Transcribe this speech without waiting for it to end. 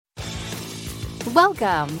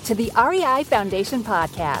Welcome to the REI Foundation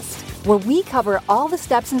Podcast, where we cover all the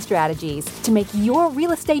steps and strategies to make your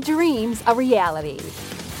real estate dreams a reality.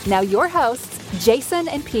 Now your hosts, Jason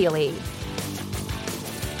and Peely.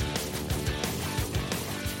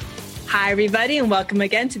 Hi, everybody, and welcome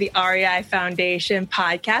again to the REI Foundation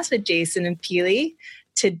Podcast with Jason and Peely.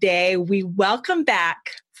 Today, we welcome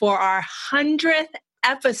back for our 100th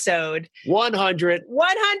episode. 100.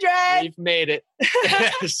 We've made it.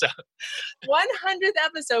 100th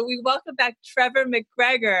episode. We welcome back Trevor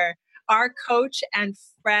McGregor, our coach and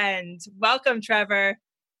friend. Welcome, Trevor.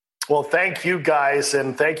 Well, thank you guys,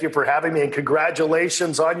 and thank you for having me, and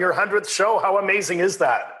congratulations on your 100th show. How amazing is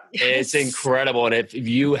that? It's incredible. And if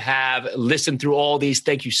you have listened through all these,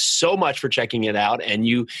 thank you so much for checking it out. And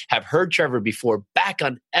you have heard Trevor before back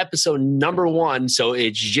on episode number 1. So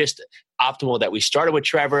it's just optimal that we started with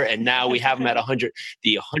Trevor and now we have him at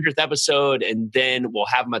the 100th episode, and then we'll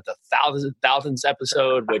have him at the 1000th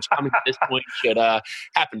episode, which coming at this point should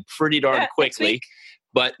happen pretty darn quickly.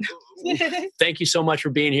 But thank you so much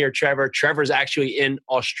for being here, Trevor. Trevor's actually in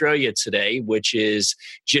Australia today, which is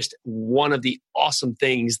just one of the awesome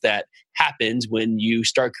things that happens when you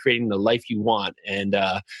start creating the life you want. And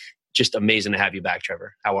just amazing to have you back,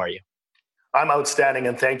 Trevor. How are you? I'm outstanding,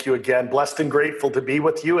 and thank you again. Blessed and grateful to be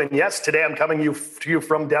with you. And yes, today I'm coming to you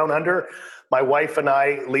from down under. My wife and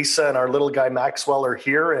I, Lisa, and our little guy Maxwell are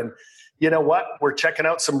here. And you know what? We're checking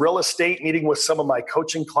out some real estate, meeting with some of my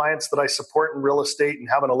coaching clients that I support in real estate, and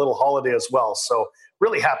having a little holiday as well. So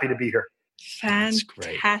really happy to be here.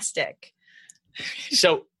 Fantastic.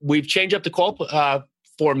 So we've changed up the call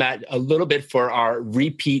format a little bit for our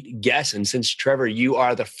repeat guests. And since, Trevor, you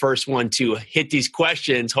are the first one to hit these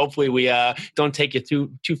questions, hopefully we don't take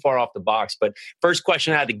you too far off the box. But first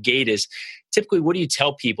question out of the gate is, typically, what do you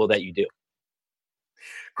tell people that you do?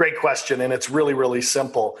 Great question. And it's really, really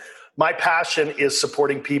simple. My passion is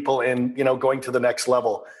supporting people in, going to the next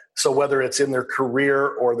level. So whether it's in their career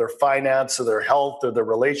or their finance or their health or their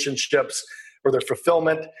relationships or their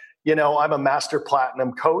fulfillment, I'm a master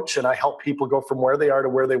platinum coach, and I help people go from where they are to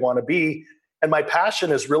where they want to be. And my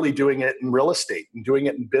passion is really doing it in real estate and doing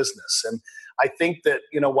it in business. And I think that,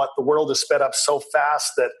 the world is sped up so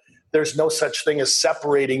fast that there's no such thing as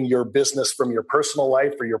separating your business from your personal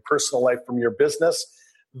life or your personal life from your business.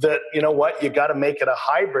 That, you got to make it a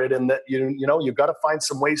hybrid, and that, you've got to find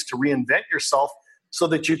some ways to reinvent yourself so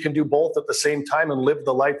that you can do both at the same time and live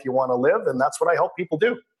the life you want to live. And that's what I help people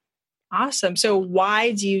do. Awesome. So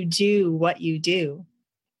why do you do what you do?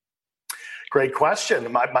 Great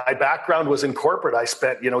question. My background was in corporate. I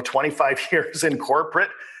spent, 25 years in corporate,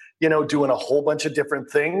 doing a whole bunch of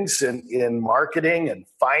different things in marketing and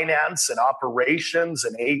finance and operations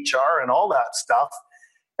and HR and all that stuff.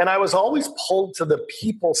 And I was always pulled to the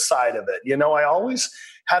people side of it. I always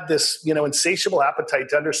had this, insatiable appetite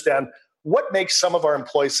to understand what makes some of our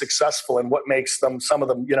employees successful and what makes some of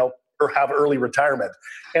them, or have early retirement.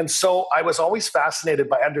 And so I was always fascinated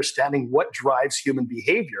by understanding what drives human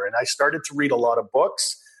behavior. And I started to read a lot of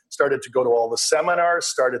books, started to go to all the seminars,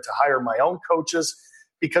 started to hire my own coaches,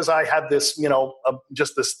 because I had this,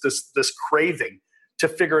 just this craving to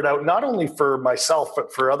figure it out, not only for myself,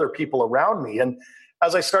 but for other people around me. And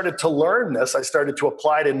as I started to learn this, I started to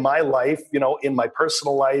apply it in my life, in my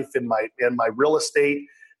personal life, in my real estate,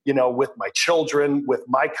 with my children, with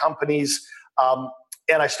my companies.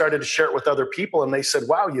 And I started to share it with other people, and they said,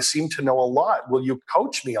 wow, you seem to know a lot. Will you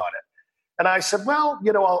coach me on it? And I said, well,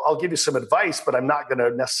 I'll give you some advice, but I'm not going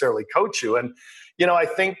to necessarily coach you. And, I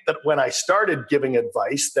think that when I started giving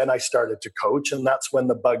advice, then I started to coach, and that's when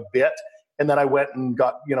the bug bit. And then I went and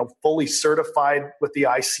got, fully certified with the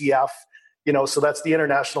ICF. So that's the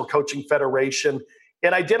International Coaching Federation.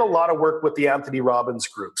 And I did a lot of work with the Anthony Robbins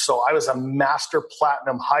group. So I was a master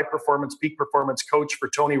platinum high performance, peak performance coach for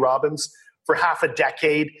Tony Robbins for half a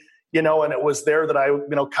decade, and it was there that I,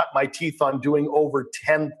 cut my teeth on doing over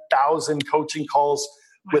 10,000 coaching calls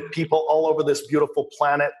with people all over this beautiful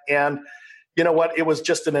planet. And it was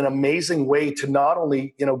just an amazing way to not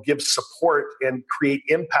only, give support and create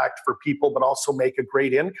impact for people, but also make a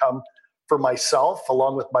great income for myself,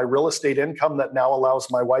 along with my real estate income that now allows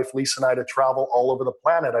my wife, Lisa, and I to travel all over the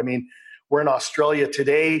planet. I mean, we're in Australia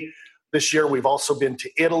today. This year, we've also been to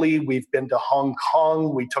Italy. We've been to Hong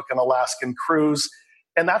Kong. We took an Alaskan cruise.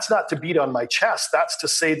 And that's not to beat on my chest. That's to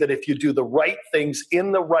say that if you do the right things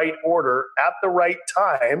in the right order at the right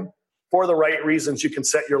time for the right reasons, you can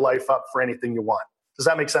set your life up for anything you want. Does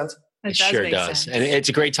that make sense? It sure does. And it's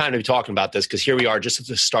a great time to be talking about this, because here we are just at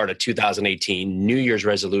the start of 2018, New Year's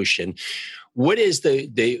resolution. What is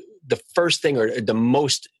the first thing or the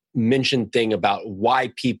most mentioned thing about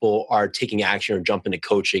why people are taking action or jump into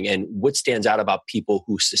coaching, and what stands out about people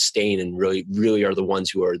who sustain and really are the ones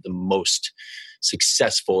who are the most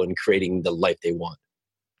successful in creating the life they want?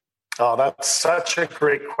 Oh, that's such a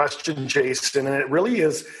great question, Jason. And it really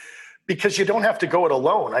is, because you don't have to go it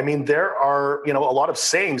alone. I mean, there are, a lot of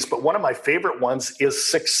sayings, but one of my favorite ones is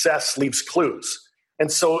success leaves clues.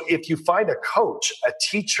 And so if you find a coach, a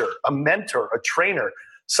teacher, a mentor, a trainer,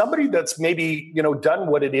 somebody that's maybe, done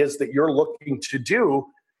what it is that you're looking to do,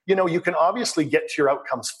 you can obviously get to your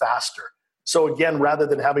outcomes faster. So again, rather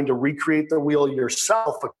than having to recreate the wheel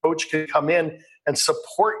yourself, a coach can come in and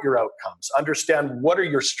support your outcomes. Understand what are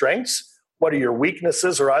your strengths, what are your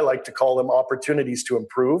weaknesses, or I like to call them opportunities to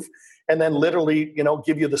improve. And then literally,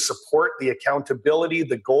 give you the support, the accountability,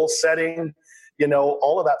 the goal setting,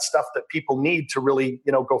 all of that stuff that people need to really,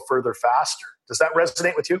 go further faster. Does that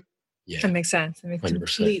resonate with you? Yeah. That makes sense. It makes 100%.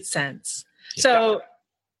 Complete sense. Yeah. So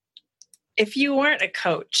if you weren't a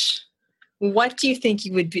coach, what do you think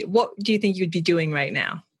you would be doing right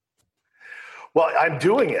now? Well, I'm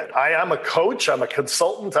doing it. I am a coach. I'm a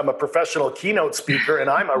consultant. I'm a professional keynote speaker, and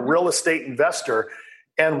I'm a real estate investor.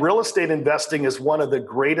 And real estate investing is one of the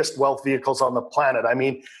greatest wealth vehicles on the planet. I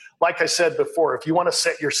mean, like I said before, if you want to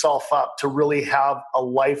set yourself up to really have a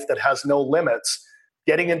life that has no limits,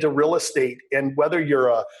 getting into real estate, and whether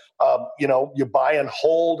you're you buy and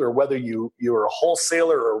hold, or whether you're a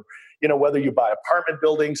wholesaler, or whether you buy apartment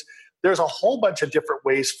buildings, there's a whole bunch of different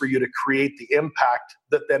ways for you to create the impact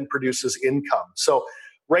that then produces income. So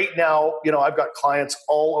right now, I've got clients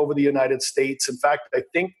all over the United States. In fact, I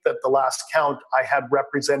think that the last count, I had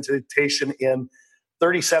representation in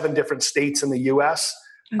 37 different states in the US.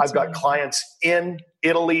 I've got clients in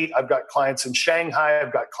Italy. I've got clients in Shanghai.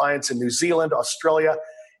 I've got clients in New Zealand, Australia.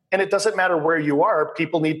 And it doesn't matter where you are,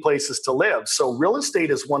 people need places to live. So real estate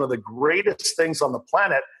is one of the greatest things on the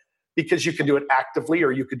planet, because you can do it actively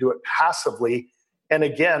or you can do it passively. And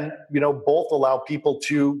again, both allow people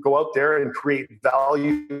to go out there and create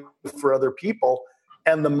value for other people.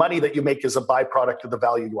 And the money that you make is a byproduct of the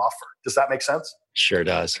value you offer. Does that make sense? Sure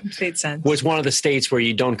does. Complete sense. What's one of the states where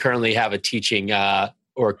you don't currently have a teaching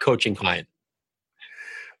or coaching client?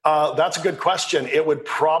 That's a good question. It would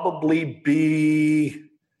probably be,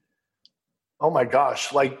 oh my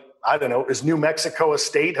gosh, I don't know, is New Mexico a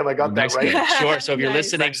state? Have I got that right? Sure. So if you're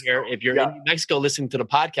listening here, if you're in New Mexico listening to the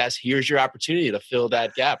podcast, here's your opportunity to fill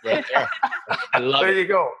that gap right there. I love it. There you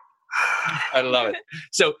go. I love it.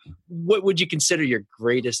 So what would you consider your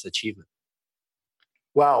greatest achievement?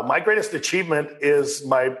 Wow. My greatest achievement is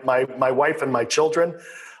my wife and my children.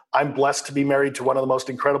 I'm blessed to be married to one of the most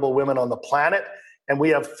incredible women on the planet. And we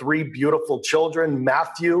have 3 beautiful children,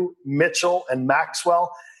 Matthew, Mitchell, and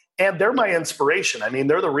Maxwell. And they're my inspiration. I mean,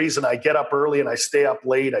 they're the reason I get up early and I stay up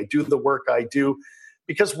late. I do the work I do,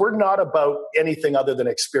 because we're not about anything other than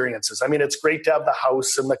experiences. I mean, it's great to have the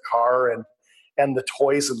house and the car and the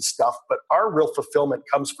toys and stuff, but our real fulfillment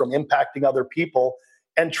comes from impacting other people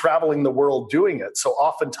and traveling the world doing it. So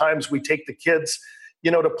oftentimes we take the kids,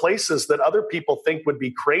 to places that other people think would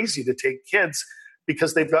be crazy to take kids,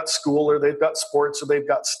 because they've got school or they've got sports or they've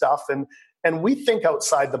got stuff. And we think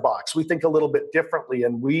outside the box. We think a little bit differently.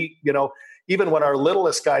 And we, even when our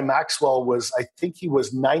littlest guy, Maxwell, I think he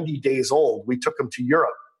was 90 days old, we took him to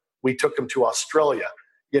Europe. We took him to Australia,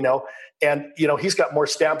 and, he's got more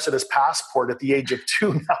stamps in his passport at the age of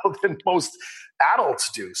 2 now than most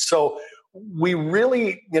adults do. So we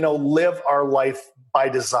really, live our life by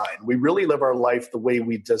design. We really live our life the way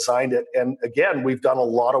we designed it. And again, we've done a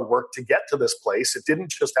lot of work to get to this place. It didn't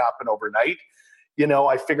just happen overnight.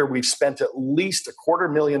 I figure we've spent at least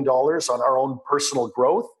 $250,000 on our own personal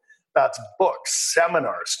growth. That's books,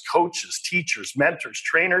 seminars, coaches, teachers, mentors,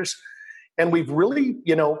 trainers. And we've really,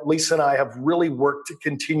 Lisa and I have really worked to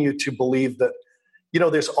continue to believe that,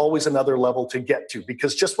 there's always another level to get to,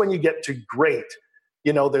 because just when you get to great,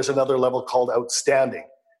 there's another level called outstanding.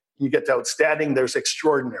 You get to outstanding, there's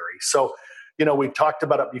extraordinary. So, we've talked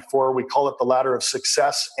about it before. We call it the ladder of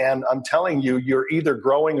success. And I'm telling you, you're either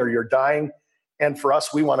growing or you're dying. And for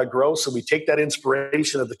us, we want to grow. So we take that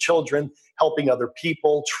inspiration of the children, helping other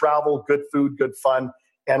people, travel, good food, good fun,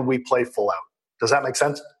 and we play full out. Does that make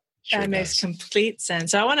sense? That makes complete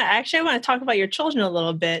sense. So I want to talk about your children a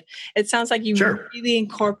little bit. It sounds like you really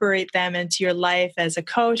incorporate them into your life as a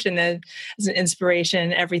coach and as an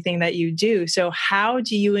inspiration, everything that you do. So how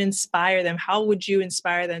do you inspire them? How would you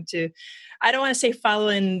inspire them to, I don't want to say follow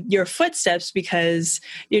in your footsteps, because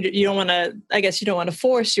you don't want to, I guess you don't want to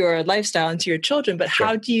force your lifestyle into your children, but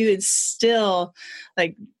how do you instill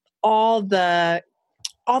all the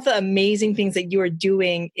amazing things that you are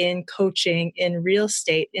doing in coaching, in real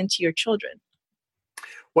estate, into your children?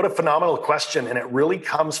 What a phenomenal question. And it really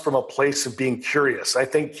comes from a place of being curious. I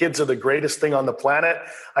think kids are the greatest thing on the planet.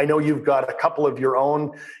 I know you've got a couple of your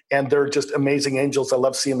own, and they're just amazing angels. I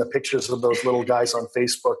love seeing the pictures of those little guys on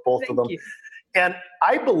Facebook, both of them. You. And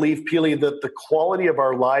I believe, Pili, that the quality of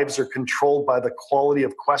our lives are controlled by the quality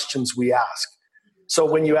of questions we ask. So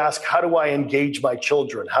when you ask, how do I engage my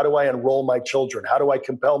children? How do I enroll my children? How do I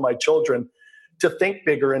compel my children to think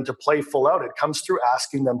bigger and to play full out? It comes through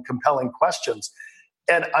asking them compelling questions.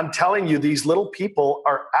 And I'm telling you, these little people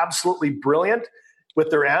are absolutely brilliant with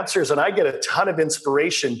their answers. And I get a ton of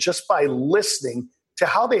inspiration just by listening to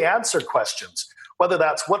how they answer questions, whether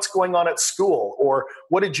that's what's going on at school, or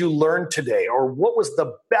what did you learn today, or what was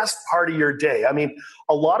the best part of your day? I mean,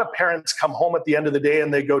 a lot of parents come home at the end of the day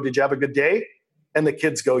and they go, did you have a good day? And the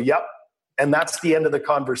kids go, yep. And that's the end of the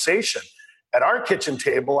conversation. At our kitchen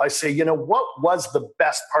table, I say, what was the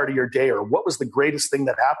best part of your day, or what was the greatest thing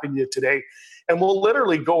that happened to you today? And we'll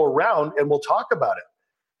literally go around and we'll talk about it.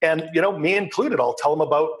 And, me included, I'll tell them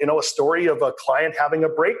about, a story of a client having a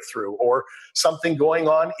breakthrough or something going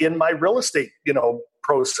on in my real estate,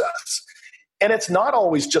 process. And it's not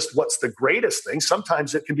always just what's the greatest thing.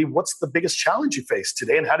 Sometimes it can be what's the biggest challenge you faced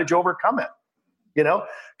today and how did you overcome it?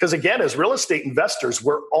 Because again, as real estate investors,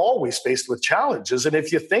 we're always faced with challenges. And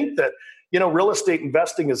if you think that, real estate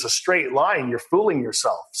investing is a straight line, you're fooling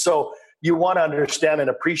yourself. So you want to understand and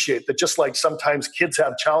appreciate that just like sometimes kids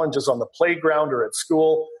have challenges on the playground or at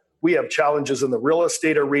school, we have challenges in the real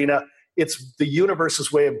estate arena. It's the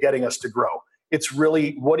universe's way of getting us to grow. It's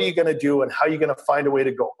really, what are you going to do and how are you going to find a way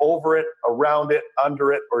to go over it, around it,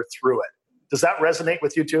 under it, or through it? Does that resonate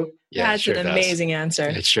with you too? Yeah, that's an amazing answer.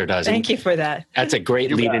 It sure does. Thank you for that. That's a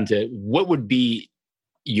great lead into what would be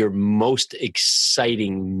your most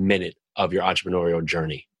exciting minute of your entrepreneurial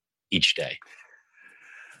journey each day?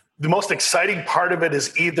 The most exciting part of it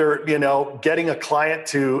is either, getting a client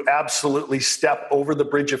to absolutely step over the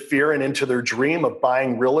bridge of fear and into their dream of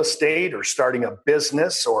buying real estate or starting a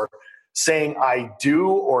business or saying, I do,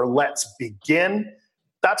 or let's begin.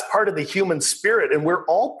 That's part of the human spirit. And we're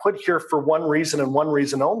all put here for one reason and one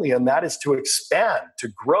reason only, and that is to expand, to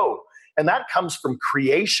grow. And that comes from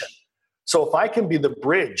creation. So if I can be the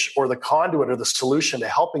bridge or the conduit or the solution to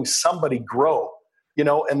helping somebody grow,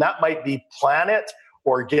 and that might be plan it,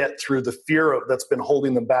 or get through the fear that's been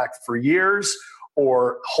holding them back for years,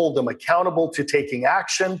 or hold them accountable to taking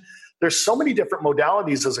action. There's so many different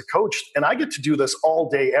modalities as a coach, and I get to do this all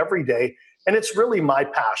day, every day, and it's really my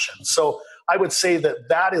passion. So I would say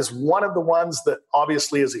that is one of the ones that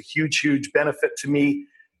obviously is a huge, huge benefit to me,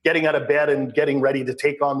 getting out of bed and getting ready to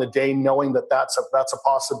take on the day, knowing that that's a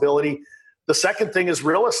possibility. The second thing is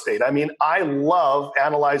real estate. I mean, I love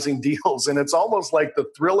analyzing deals, and it's almost like the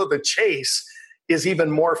thrill of the chase is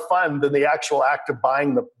even more fun than the actual act of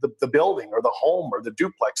buying the building or the home or the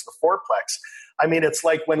duplex, the fourplex. I mean, it's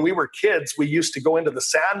like when we were kids, we used to go into the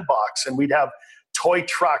sandbox and we'd have toy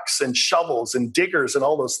trucks and shovels and diggers and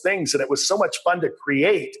all those things. And it was so much fun to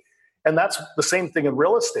create. And that's the same thing in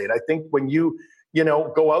real estate. I think when you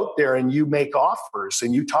go out there and you make offers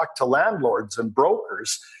and you talk to landlords and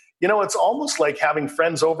brokers, it's almost like having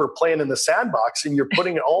friends over playing in the sandbox and you're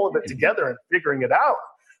putting all of it together and figuring it out.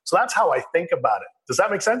 So that's how I think about it. Does that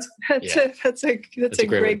make sense? That's a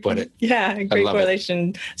great way to put it. Yeah, a great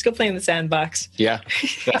correlation. Let's go play in the sandbox. Yeah.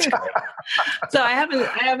 So I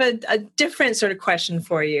have a different sort of question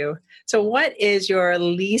for you. So what is your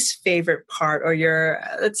least favorite part, or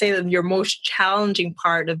let's say your most challenging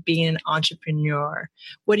part of being an entrepreneur?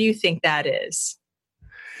 What do you think that is?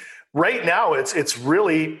 Right now, it's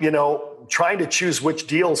really, trying to choose which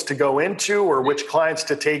deals to go into or which clients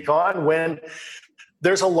to take on when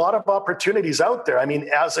there's a lot of opportunities out there. I mean,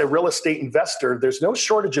 as a real estate investor, there's no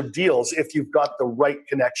shortage of deals if you've got the right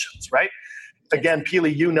connections, right? Again,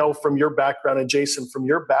 Pili, from your background, and Jason, from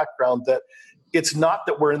your background, that it's not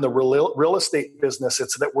that we're in the real estate business,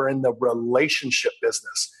 it's that we're in the relationship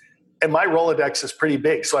business. And my Rolodex is pretty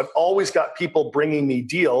big. So I've always got people bringing me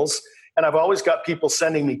deals, and I've always got people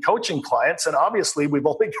sending me coaching clients. And obviously, we've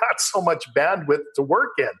only got so much bandwidth to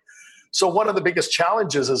work in. So one of the biggest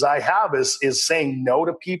challenges I have is saying no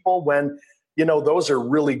to people when, those are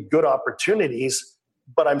really good opportunities,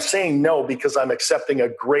 but I'm saying no because I'm accepting a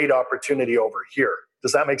great opportunity over here.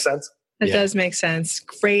 Does that make sense? It does make sense.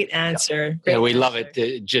 Great answer. Yeah, we love it.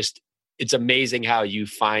 It's amazing how you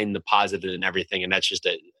find the positive in everything. And that's just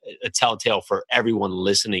a telltale for everyone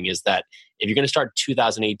listening, is that if you're going to start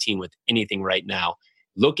 2018 with anything right now,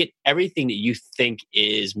 look at everything that you think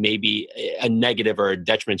is maybe a negative or a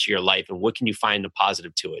detriment to your life, and what can you find a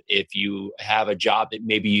positive to it? If you have a job that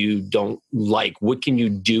maybe you don't like, what can you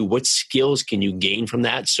do? What skills can you gain from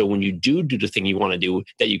that? So when you do the thing you want to do,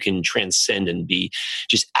 that you can transcend and be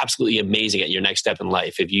just absolutely amazing at your next step in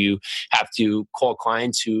life. If you have to call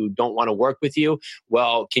clients who don't want to work with you,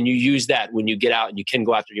 well, can you use that when you get out and you can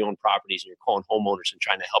go after your own properties and you're calling homeowners and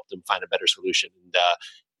trying to help them find a better solution? And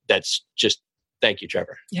that's just, thank you,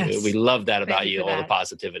 Trevor. Yes. We love that about you, all that. the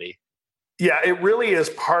positivity. Yeah, it really is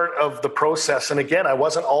part of the process. And again, I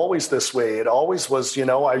wasn't always this way. It always was,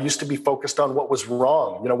 I used to be focused on what was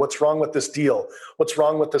wrong. What's wrong with this deal? What's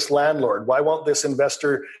wrong with this landlord? Why won't this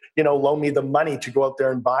investor, loan me the money to go out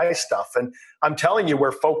there and buy stuff? And I'm telling you,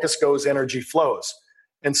 where focus goes, energy flows.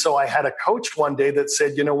 And so I had a coach one day that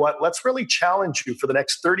said, you know what, let's really challenge you for the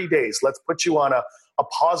next 30 days. Let's put you on a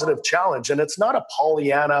positive challenge. And it's not a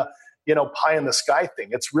Pollyanna, pie in the sky thing.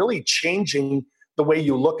 It's really changing the way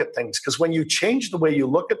you look at things. Because when you change the way you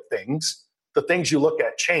look at things, the things you look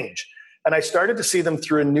at change. And I started to see them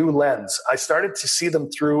through a new lens. I started to see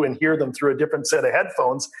them through and hear them through a different set of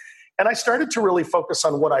headphones. And I started to really focus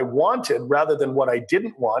on what I wanted rather than what I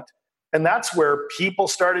didn't want. And that's where people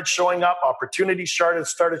started showing up, opportunities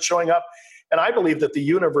started showing up. And I believe that the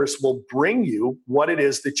universe will bring you what it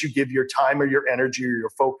is that you give your time or your energy or your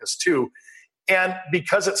focus to. And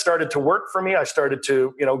because it started to work for me, I started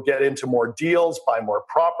to, get into more deals, buy more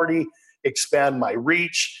property, expand my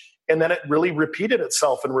reach. And then it really repeated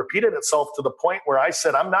itself to the point where I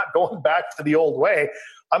said, I'm not going back to the old way.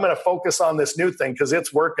 I'm going to focus on this new thing because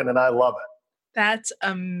it's working and I love it. That's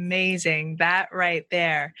amazing. That right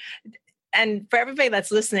there. And for everybody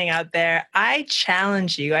that's listening out there, I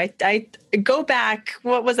challenge you. I go back,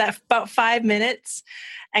 what was that, about 5 minutes?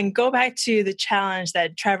 And go back to the challenge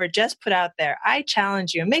that Trevor just put out there. I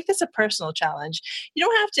challenge you, and make this a personal challenge. You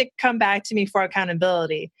don't have to come back to me for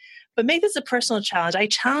accountability, but make this a personal challenge. I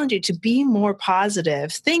challenge you to be more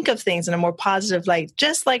positive. Think of things in a more positive light.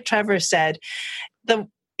 Just like Trevor said,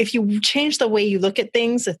 if you change the way you look at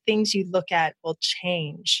things, the things you look at will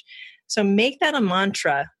change. So make that a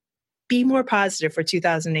mantra. Be more positive for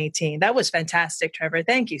 2018. That was fantastic, Trevor.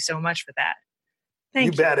 Thank you so much for that.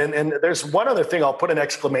 Thank you. Bet. And there's one other thing, I'll put an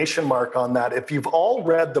exclamation mark on that. If you've all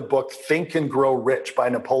read the book Think and Grow Rich by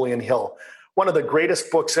Napoleon Hill, one of the greatest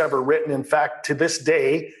books ever written. In fact, to this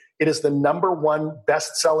day, it is the #1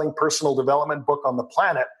 best-selling personal development book on the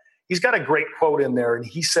planet. He's got a great quote in there, and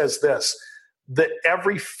he says this, that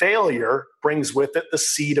every failure brings with it the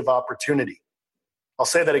seed of opportunity. I'll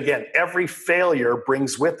say that again. Every failure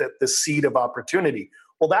brings with it the seed of opportunity.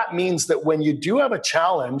 Well, that means that when you do have a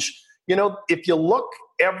challenge, if you look,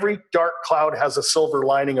 every dark cloud has a silver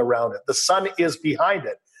lining around it. The sun is behind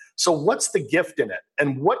it. So what's the gift in it?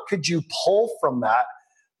 And what could you pull from that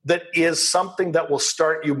is something that will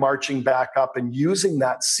start you marching back up and using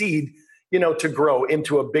that seed, to grow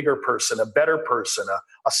into a bigger person, a better person,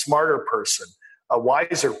 a smarter person, a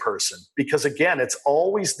wiser person? Because again, it's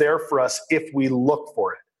always there for us if we look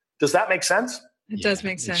for it. Does that make sense? It does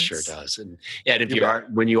make sense. It sure does. And if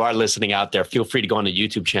when you are listening out there, feel free to go on the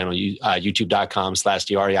YouTube channel,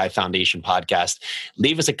 youtube.com/the REI Foundation podcast.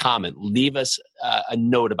 Leave us a comment. Leave us a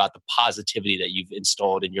note about the positivity that you've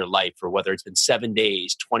installed in your life, or whether it's been 7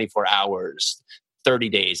 days, 24 hours, 30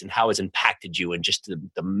 days, and how it's impacted you and just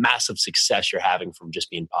the massive success you're having from just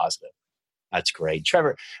being positive. That's great.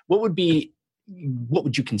 Trevor, what would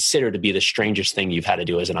you consider to be the strangest thing you've had to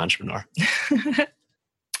do as an entrepreneur?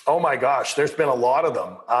 Oh my gosh, there's been a lot of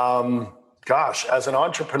them. As an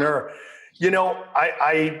entrepreneur,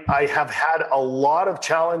 I have had a lot of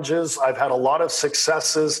challenges. I've had a lot of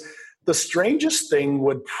successes. The strangest thing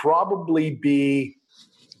would probably be,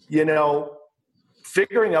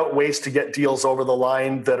 figuring out ways to get deals over the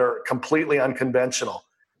line that are completely unconventional.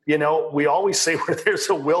 We always say where there's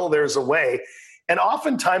a will, there's a way. And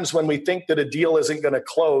oftentimes when we think that a deal isn't going to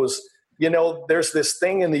close, there's this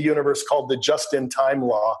thing in the universe called the just-in-time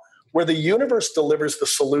law, where the universe delivers the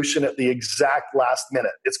solution at the exact last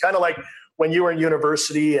minute. It's kind of like when you were in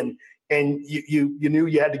university and you knew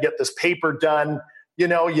you had to get this paper done. You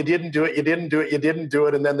didn't do it.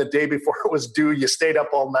 And then the day before it was due, you stayed up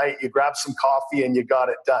all night, you grabbed some coffee and you got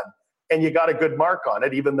it done. And you got a good mark on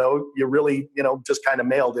it, even though you really, just kind of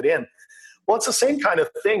mailed it in. Well, it's the same kind of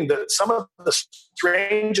thing, that some of the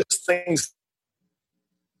strangest things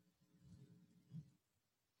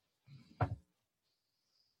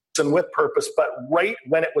and with purpose, but right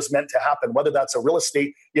when it was meant to happen, whether that's a real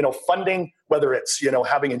estate, funding, whether it's,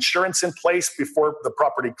 having insurance in place before the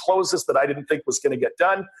property closes that I didn't think was going to get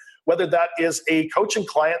done, whether that is a coaching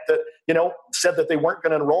client that, said that they weren't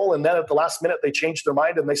going to enroll, and then at the last minute they changed their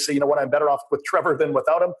mind and they say, you know what, I'm better off with Trevor than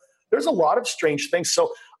without him. There's a lot of strange things.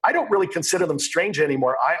 So I don't really consider them strange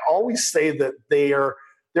anymore. I always say that there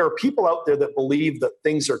are people out there that believe that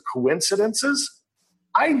things are coincidences.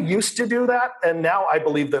 I used to do that, and now I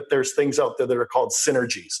believe that there's things out there that are called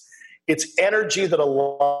synergies. It's energy that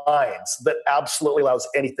aligns, that absolutely allows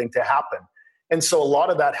anything to happen. And so a lot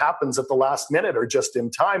of that happens at the last minute or just in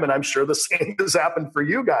time. And I'm sure the same has happened for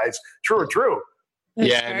you guys. True. That's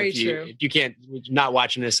if you can't, not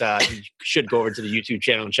watching this, you should go over to the YouTube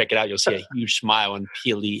channel and check it out. You'll see a huge smile on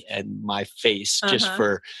Peely and my face, just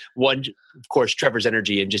for one, of course, Trevor's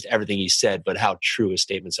energy and just everything he said, but how true his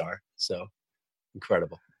statements are. So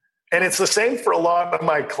incredible. And it's the same for a lot of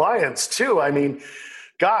my clients too. I mean,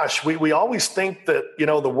 gosh, we always think that,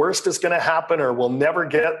 the worst is going to happen, or we'll never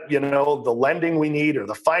get, the lending we need or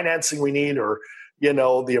the financing we need, or,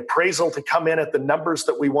 the appraisal to come in at the numbers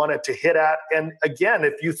that we want it to hit at. And again,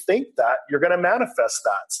 if you think that, you're going to manifest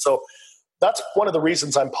that. So that's one of the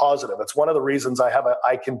reasons I'm positive. It's one of the reasons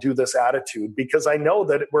I can do this attitude, because I know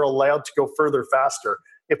that we're allowed to go further, faster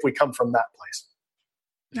if we come from that place.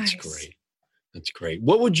 That's great.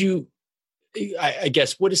 What would you, I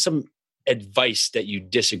guess, what is some advice that you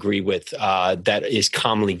disagree with that is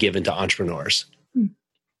commonly given to entrepreneurs?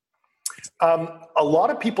 A lot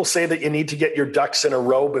of people say that you need to get your ducks in a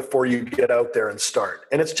row before you get out there and start.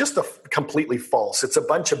 And it's just completely false. It's a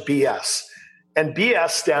bunch of BS. And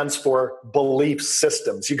BS stands for belief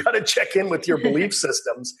systems. You got to check in with your belief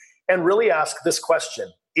systems and really ask this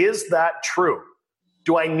question. Is that true?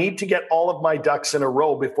 Do I need to get all of my ducks in a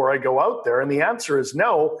row before I go out there? And the answer is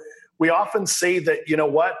no. We often say that,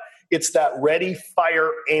 it's that ready, fire,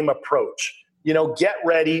 aim approach. Get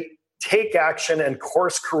ready, take action, and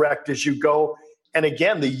course correct as you go. And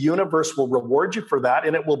again, the universe will reward you for that,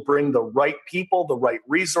 and it will bring the right people, the right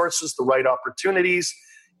resources, the right opportunities.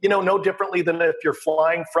 No differently than if you're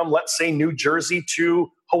flying from, let's say, New Jersey to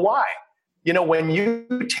Hawaii. When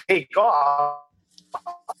you take off,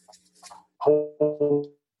 Hawaii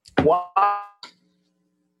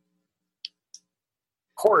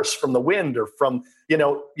course from the wind or from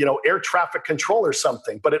air traffic control or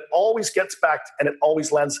something, but it always gets back and it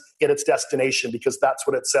always lands in its destination, because that's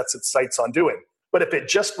what it sets its sights on doing. But if it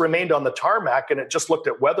just remained on the tarmac and it just looked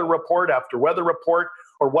at weather report after weather report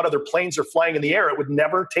or what other planes are flying in the air, it would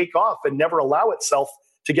never take off and never allow itself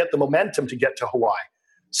to get the momentum to get to Hawaii.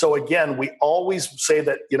 So again, we always say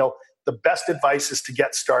that the best advice is to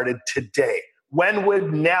get started today. When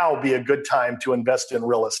would now be a good time to invest in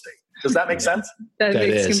real estate? Does that make sense? That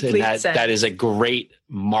makes complete sense. That is a great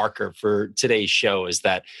marker for today's show, is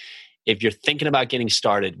that if you're thinking about getting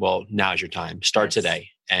started, well, now's your time. Start today.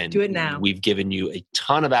 And do it now. We've given you a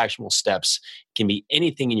ton of actionable steps. It can be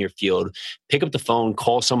anything in your field. Pick up the phone,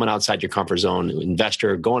 call someone outside your comfort zone,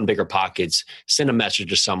 investor, go in bigger pockets, send a message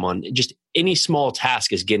to someone. Just any small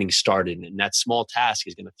task is getting started. And that small task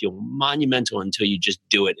is going to feel monumental until you just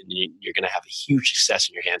do it. And you're going to have a huge success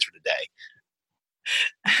in your hands for the day.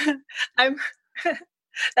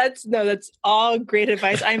 That's all great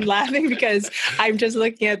advice. I'm laughing because I'm just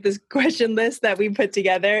looking at this question list that we put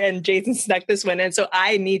together, and Jason snuck this one in. So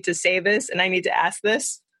I need to say this and I need to ask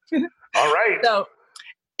this. All right. So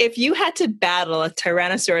if you had to battle a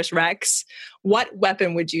Tyrannosaurus Rex, what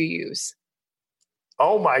weapon would you use?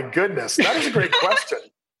 Oh my goodness. That is a great question.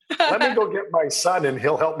 Let me go get my son and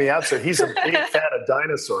he'll help me answer. He's a big fan of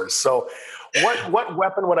dinosaurs. So what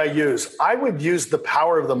weapon would I use? I would use the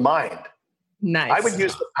power of the mind. Nice. I would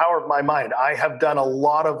use the power of my mind. I have done a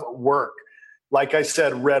lot of work. Like I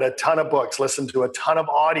said, read a ton of books, listened to a ton of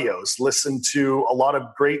audios, listened to a lot of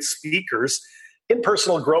great speakers in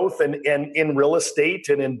personal growth and in real estate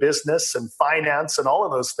and in business and finance and all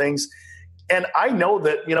of those things. And I know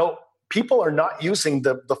that, people are not using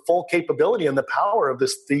the full capability and the power of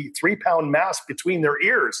the 3-pound mass between their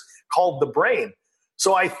ears called the brain.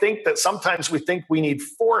 So I think that sometimes we think we need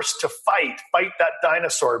force to fight that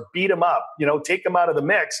dinosaur, beat him up, take him out of the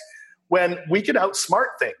mix, when we can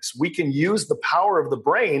outsmart things. We can use the power of the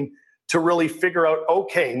brain to really figure out,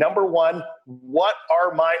 okay, number one, what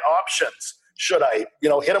are my options? Should I,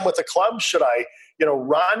 hit him with a club? Should I,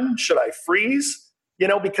 run? Should I freeze?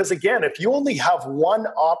 Because again, if you only have one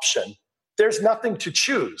option, there's nothing to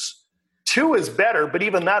choose. 2 is better, but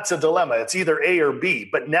even that's a dilemma. It's either A or B.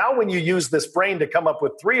 But now when you use this brain to come up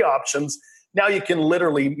with 3 options, now you can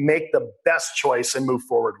literally make the best choice and move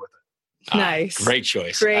forward with it. Nice. Great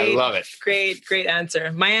choice. Great, I love it. Great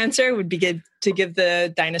answer. My answer would be to give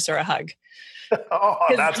the dinosaur a hug. Oh,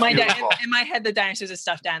 that's beautiful. In my head, the dinosaur is a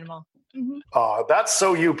stuffed animal. Oh, that's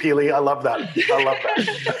so you, Peely. I love that.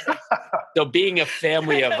 So being a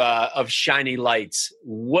family of shiny lights,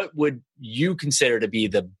 what would you consider to be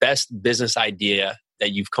the best business idea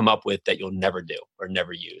that you've come up with that you'll never do or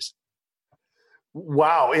never use?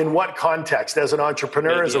 Wow. In what context? As an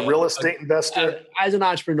entrepreneur, as a real estate investor? As an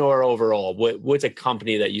entrepreneur overall, what's a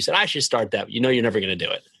company that you said, I should start that? You're never going to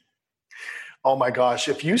do it. Oh my gosh.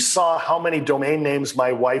 If you saw how many domain names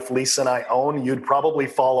my wife, Lisa, and I own, you'd probably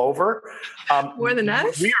fall over. More than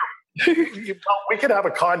us? We could have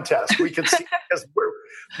a contest. We could see, because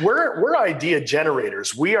we're idea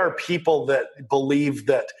generators. We are people that believe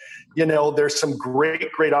that, there's some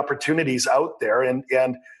great opportunities out there. And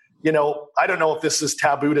I don't know if this is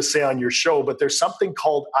taboo to say on your show, but there's something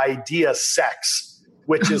called idea sex,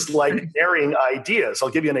 which is like marrying ideas. I'll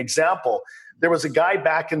give you an example. There was a guy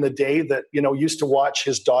back in the day that, used to watch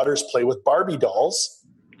his daughters play with Barbie dolls,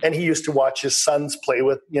 and he used to watch his sons play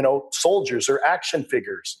with, soldiers or action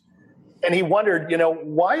figures. And he wondered,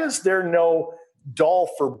 why is there no doll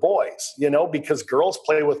for boys? Because girls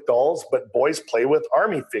play with dolls, but boys play with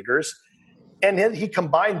army figures. And then he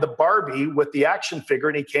combined the Barbie with the action figure,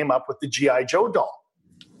 and he came up with the G.I. Joe doll.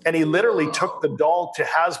 And he literally took the doll to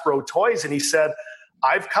Hasbro Toys, and he said,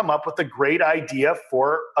 I've come up with a great idea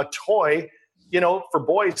for a toy, for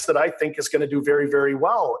boys that I think is going to do very, very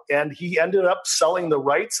well. And he ended up selling the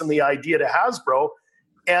rights and the idea to Hasbro.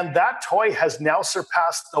 And that toy has now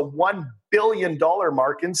surpassed the $1 billion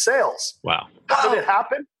mark in sales. Wow. How did it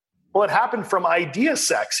happen? Well, it happened from idea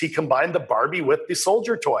sex. He combined the Barbie with the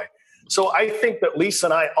soldier toy. So I think that Lisa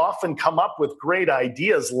and I often come up with great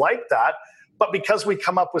ideas like that. But because we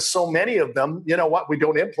come up with so many of them, you know what, we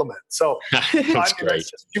don't implement. So that's great.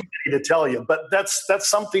 It's just too many to tell you. But that's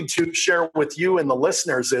something to share with you and the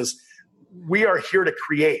listeners is we are here to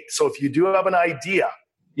create. So if you do have an idea,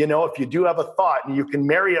 if you do have a thought and you can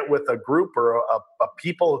marry it with a group or a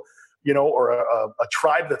people, or a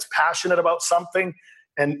tribe that's passionate about something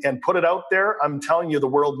and put it out there, I'm telling you, the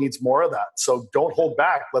world needs more of that. So don't hold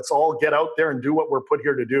back. Let's all get out there and do what we're put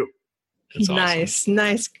here to do. That's awesome.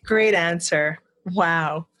 Nice. Great answer.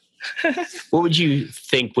 Wow. What would you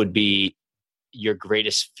think would be your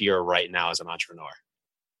greatest fear right now as an entrepreneur?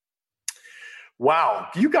 Wow.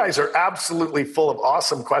 You guys are absolutely full of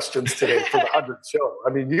awesome questions today for the 100th show.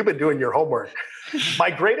 I mean, you've been doing your homework. My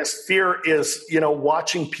greatest fear is,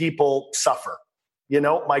 watching people suffer.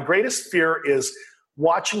 My greatest fear is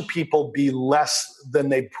watching people be less than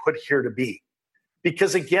they put here to be.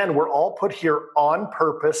 Because again, we're all put here on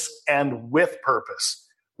purpose and with purpose.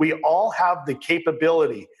 We all have the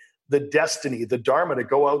capability, the destiny, the dharma to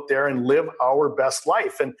go out there and live our best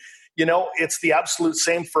life. And, it's the absolute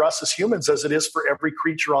same for us as humans as it is for every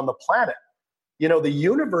creature on the planet. The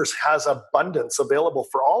universe has abundance available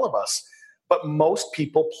for all of us, but most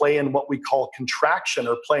people play in what we call contraction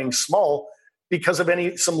or playing small because of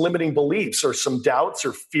some limiting beliefs or some doubts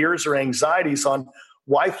or fears or anxieties on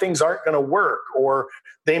why things aren't going to work, or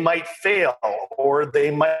they might fail, or they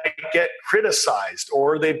might get criticized,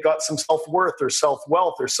 or they've got some self-worth or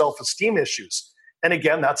self-wealth or self-esteem issues. And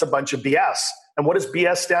again, that's a bunch of BS. And what does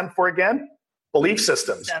BS stand for again? Belief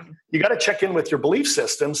systems. You got to check in with your belief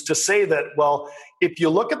systems to say that, well, if you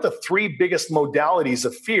look at the three biggest modalities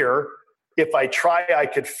of fear, if I try, I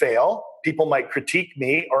could fail, people might critique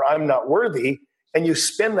me, or I'm not worthy, and you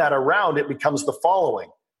spin that around, it becomes the following.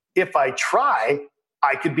 If I try,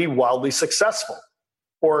 I could be wildly successful.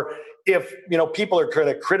 Or if, people are going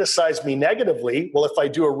to criticize me negatively, well, if I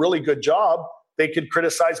do a really good job, they could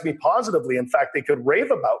criticize me positively. In fact, they could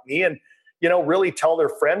rave about me and, really tell their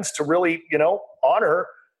friends to really, honor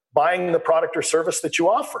buying the product or service that you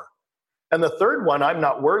offer. And the third one, I'm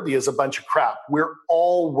not worthy, is a bunch of crap. We're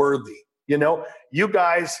all worthy. You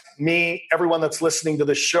guys, me, everyone that's listening to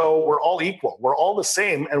this show, we're all equal. We're all the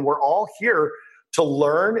same. And we're all here to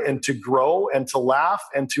learn and to grow and to laugh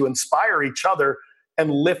and to inspire each other and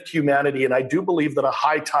lift humanity. And I do believe that a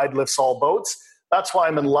high tide lifts all boats. That's why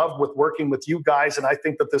I'm in love with working with you guys. And I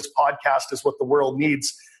think that this podcast is what the world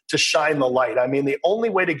needs to shine the light. I mean, the only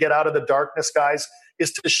way to get out of the darkness, guys,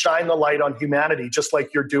 is to shine the light on humanity, just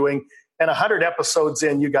like you're doing. And 100 episodes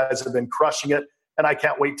in, you guys have been crushing it. And I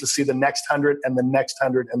can't wait to see the next 100 and the next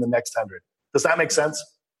 100 and the next 100. Does that make sense?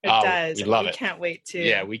 It does. We love it. We can't wait to.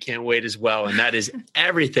 Yeah, we can't wait as well. And that is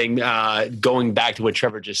everything. Going back to what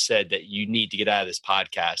Trevor just said, that you need to get out of this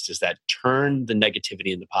podcast is that turn the negativity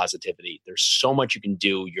into positivity. There's so much you can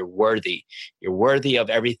do. You're worthy. You're worthy of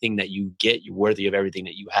everything that you get. You're worthy of everything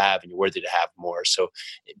that you have, and you're worthy to have more. So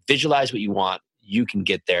visualize what you want. You can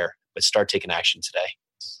get there, but start taking action today.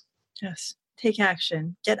 Yes. Take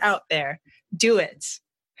action. Get out there. Do it.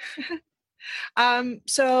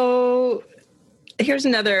 So here's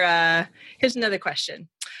another question.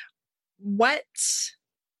 What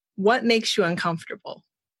makes you uncomfortable?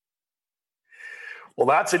 Well,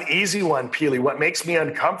 that's an easy one, Peely. What makes me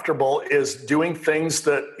uncomfortable is doing things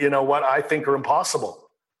that, what I think are impossible.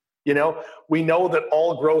 We know that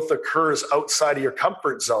all growth occurs outside of your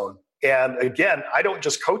comfort zone. And again, I don't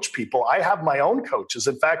just coach people. I have my own coaches.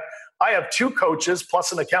 In fact, I have 2 coaches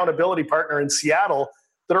plus an accountability partner in Seattle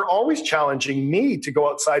that are always challenging me to go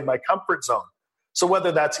outside my comfort zone. So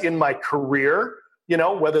whether that's in my career,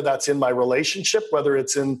 whether that's in my relationship, whether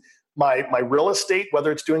it's in my real estate,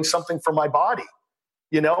 whether it's doing something for my body,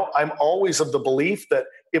 I'm always of the belief that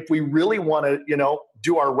if we really want to,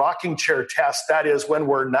 do our rocking chair test, that is when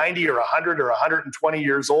we're 90 or 100 or 120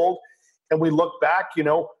 years old, and we look back,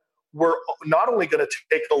 we're not only going to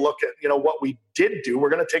take a look at, what we did do, we're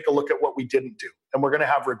going to take a look at what we didn't do, and we're going to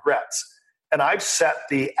have regrets. And I've set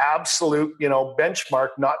the absolute, benchmark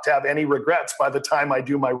not to have any regrets by the time I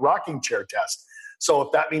do my rocking chair test. So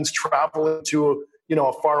if that means traveling to,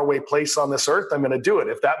 a faraway place on this earth, I'm going to do it.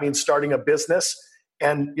 If that means starting a business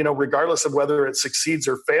and, regardless of whether it succeeds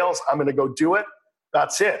or fails, I'm going to go do it.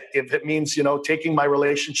 That's it. If it means, taking my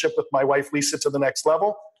relationship with my wife, Lisa, to the next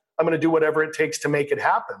level, I'm going to do whatever it takes to make it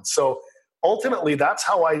happen. So ultimately, that's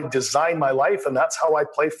how I design my life, and that's how I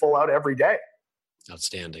play full out every day.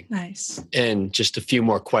 Outstanding. Nice. And just a few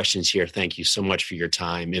more questions here. Thank you so much for your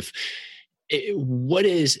time. What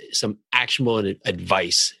is some actionable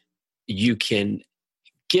advice you can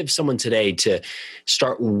give someone today to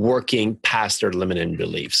start working past their limiting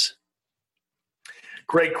beliefs?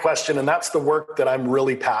 Great question. And that's the work that I'm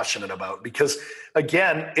really passionate about, because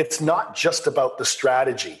again, it's not just about the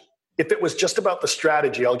strategy. If it was just about the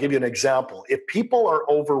strategy, I'll give you an example. If people are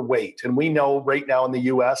overweight, and we know right now in the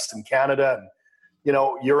US and Canada and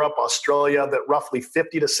Europe, Australia, that roughly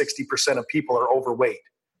 50 to 60% of people are overweight.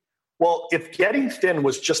 Well, if getting thin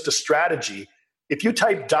was just a strategy, if you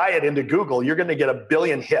type diet into Google, you're going to get 1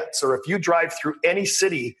 billion hits. Or if you drive through any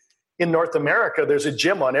city in North America, there's a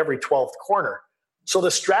gym on every 12th corner. So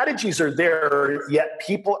the strategies are there, yet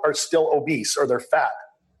people are still obese or they're fat.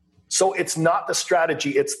 So it's not the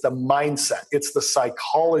strategy, it's the mindset, it's the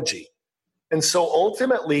psychology. And so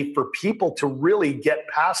ultimately, for people to really get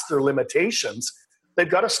past their limitations, they've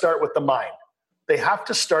got to start with the mind. They have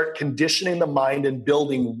to start conditioning the mind and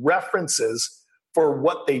building references for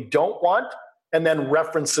what they don't want, and then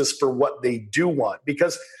references for what they do want.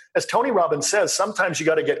 Because as Tony Robbins says, sometimes you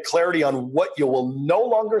got to get clarity on what you will no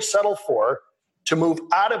longer settle for to move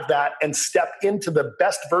out of that and step into the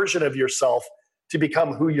best version of yourself to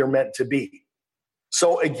become who you're meant to be.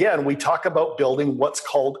 So again, we talk about building what's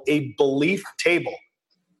called a belief table.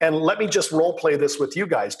 And let me just role play this with you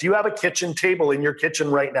guys. Do you have a kitchen table in your kitchen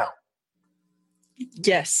right now?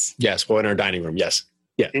 Yes. Yes. Well, in our dining room. Yes.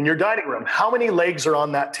 Yeah. In your dining room. How many legs are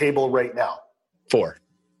on that table right now? 4.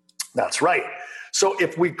 That's right. So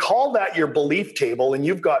if we call that your belief table and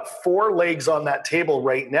you've got 4 legs on that table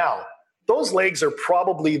right now, those legs are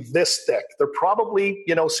probably this thick. They're probably,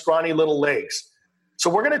 scrawny little legs. So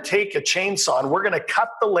we're going to take a chainsaw and we're going to cut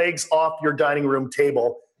the legs off your dining room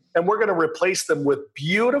table, and we're going to replace them with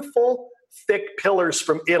beautiful, thick pillars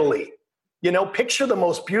from Italy. Picture the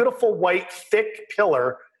most beautiful white, thick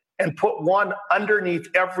pillar and put one underneath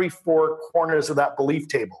every 4 corners of that belief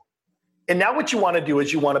table. And now what you want to do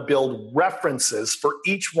is you want to build references for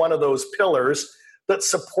each one of those pillars that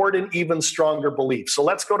support an even stronger belief. So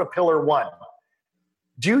let's go to pillar 1.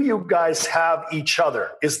 Do you guys have each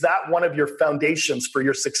other? Is that one of your foundations for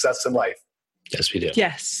your success in life? Yes, we do.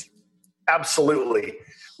 Yes. Absolutely.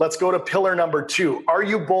 Let's go to pillar number 2. Are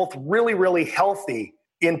you both really, really healthy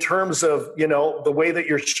in terms of, the way that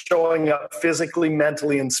you're showing up physically,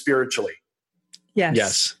 mentally, and spiritually? Yes.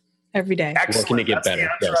 Yes. Every day. Excellent. Working to get That's better.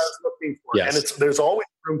 the answer I was looking for. Yes. And there's always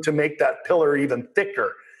room to make that pillar even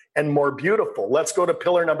thicker and more beautiful. Let's go to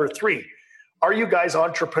pillar number 3. Are you guys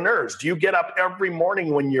entrepreneurs? Do you get up every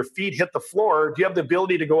morning when your feet hit the floor? Do you have the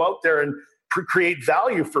ability to go out there and create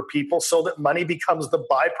value for people so that money becomes the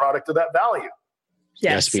byproduct of that value?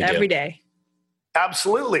 Yes, we do. every day.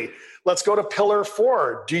 Absolutely. Let's go to pillar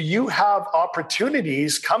 4. Do you have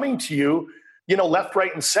opportunities coming to you, left,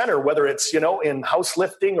 right, and center, whether it's, in house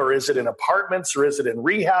lifting, or is it in apartments, or is it in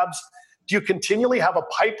rehabs? Do you continually have a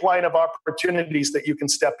pipeline of opportunities that you can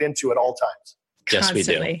step into at all times? Yes,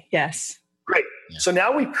 Constantly. we do. Yes. Great. Yeah. So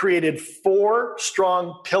now we've created 4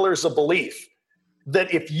 strong pillars of belief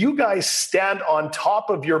that if you guys stand on top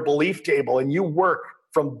of your belief table and you work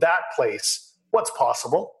from that place, what's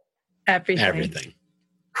possible? Everything. Everything.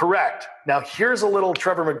 Correct. Now here's a little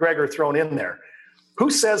Trevor McGregor thrown in there. Who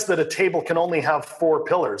says that a table can only have 4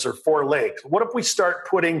 pillars or 4 legs? What if we start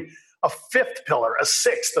putting a 5th pillar, a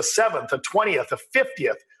 6th, a 7th, a 20th, a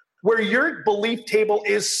 50th, where your belief table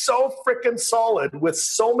is so freaking solid with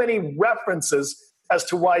so many references as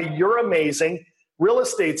to why you're amazing, real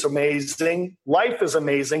estate's amazing, life is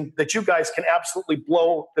amazing, that you guys can absolutely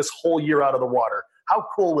blow this whole year out of the water. How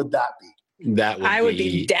cool would that be? I would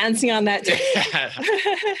be dancing on that table.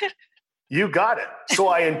 You got it. So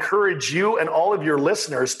I encourage you and all of your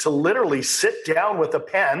listeners to literally sit down with a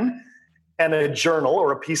pen and a journal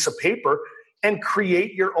or a piece of paper and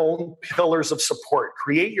create your own pillars of support.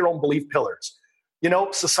 Create your own belief pillars. You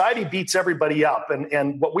know, society beats everybody up.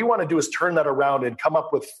 And what we want to do is turn that around and come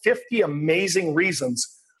up with 50 amazing reasons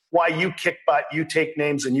why you kick butt, you take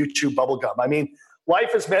names, and you chew bubblegum. I mean,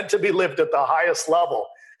 life is meant to be lived at the highest level.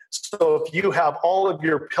 So if you have all of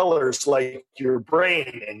your pillars, like your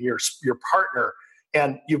brain and your partner,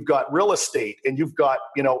 and you've got real estate, and you've got,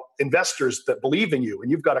 you know, investors that believe in you,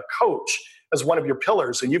 and you've got a coach as one of your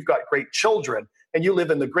pillars, and you've got great children, and you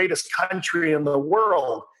live in the greatest country in the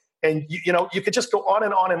world, and you know, you could just go on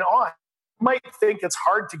and on and on. You might think it's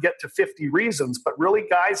hard to get to 50 reasons, but really,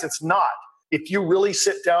 guys, it's not. If you really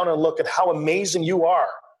sit down and look at how amazing you are,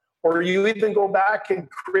 or you even go back and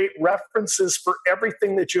create references for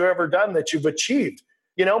everything that you've ever done that you've achieved.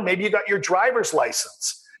 You know, maybe you got your driver's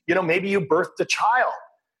license. You know, maybe you birthed a child.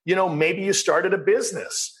 You know, maybe you started a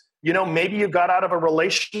business. You know, maybe you got out of a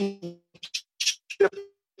relationship that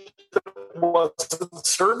wasn't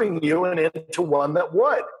serving you and into one that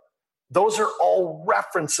would. Those are all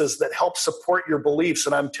references that help support your beliefs.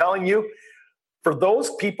 And I'm telling you, for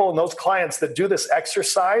those people and those clients that do this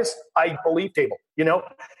exercise, I believe table, you know,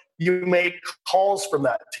 you make calls from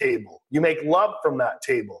that table. You make love from that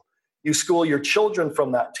table. You school your children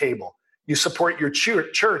from that table. You support your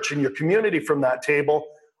church and your community from that table.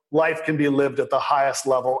 Life can be lived at the highest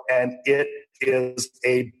level, and it is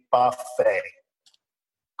a buffet.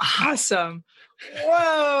 Awesome.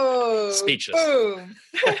 Whoa. Speechless. Boom.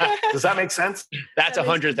 Does that make sense? That's a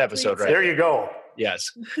 100th episode, right? There you go.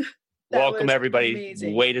 Yes. Welcome, everybody.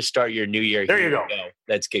 Amazing. Way to start your new year. There you go.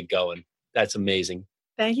 Let's get going. That's amazing.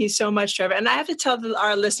 Thank you so much, Trevor. And I have to tell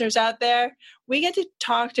our listeners out there, we get to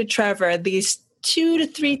talk to Trevor at least 2 to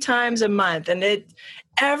 3 times a month. And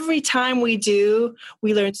every time we do,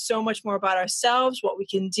 we learn so much more about ourselves, what we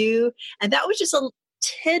can do. And that was just a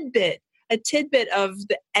tidbit of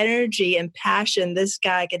the energy and passion this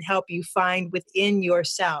guy can help you find within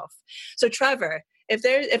yourself. So Trevor, if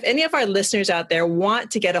any of our listeners out there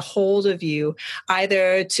want to get a hold of you,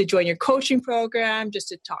 either to join your coaching program, just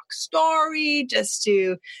to talk story,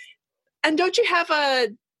 and don't you have a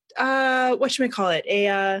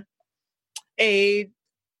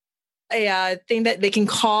thing that they can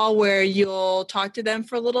call where you'll talk to them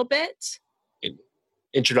for a little bit?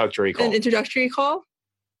 Introductory call. An introductory call?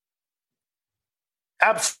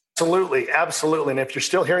 Absolutely. And if you're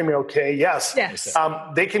still hearing me okay, yes.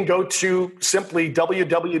 They can go to simply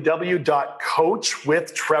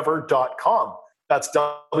www.coachwithtrevor.com. That's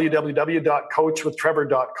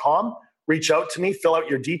www.coachwithtrevor.com. Reach out to me, fill out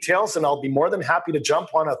your details, and I'll be more than happy to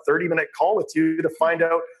jump on a 30-minute call with you to find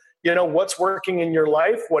out, you know, what's working in your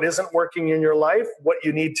life, what isn't working in your life, what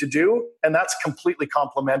you need to do. And that's completely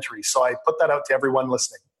complimentary. So I put that out to everyone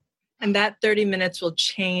listening. And that 30 minutes will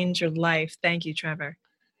change your life. Thank you, Trevor.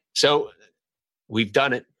 So we've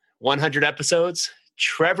done it. 100 episodes.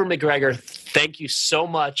 Trevor McGregor, thank you so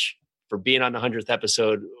much for being on the 100th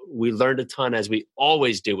episode. We learned a ton, as we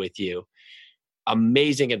always do with you.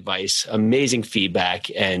 Amazing advice, amazing feedback.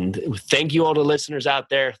 And thank you all to listeners out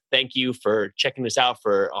there. Thank you for checking this out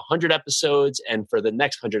for 100 episodes and for the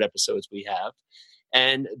next 100 episodes we have.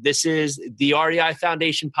 And this is the REI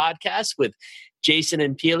Foundation podcast with Jason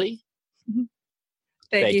and Peely.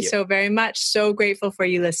 Thank you so very much. So grateful for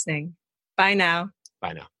you listening. Bye now.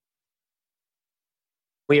 Bye now.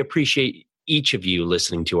 We appreciate each of you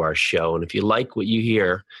listening to our show. And if you like what you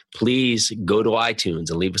hear, please go to iTunes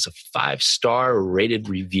and leave us a 5-star rated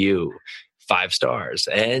review. 5 stars.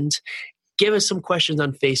 And give us some questions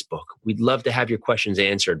on Facebook. We'd love to have your questions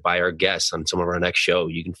answered by our guests on some of our next show.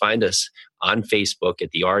 You can find us on Facebook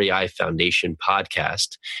at the REI Foundation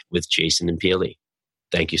podcast with Jason and Peely.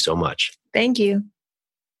 Thank you so much. Thank you.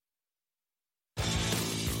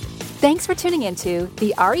 Thanks for tuning into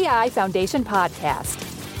the REI Foundation podcast.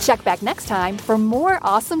 Check back next time for more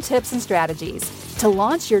awesome tips and strategies to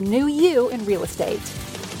launch your new you in real estate.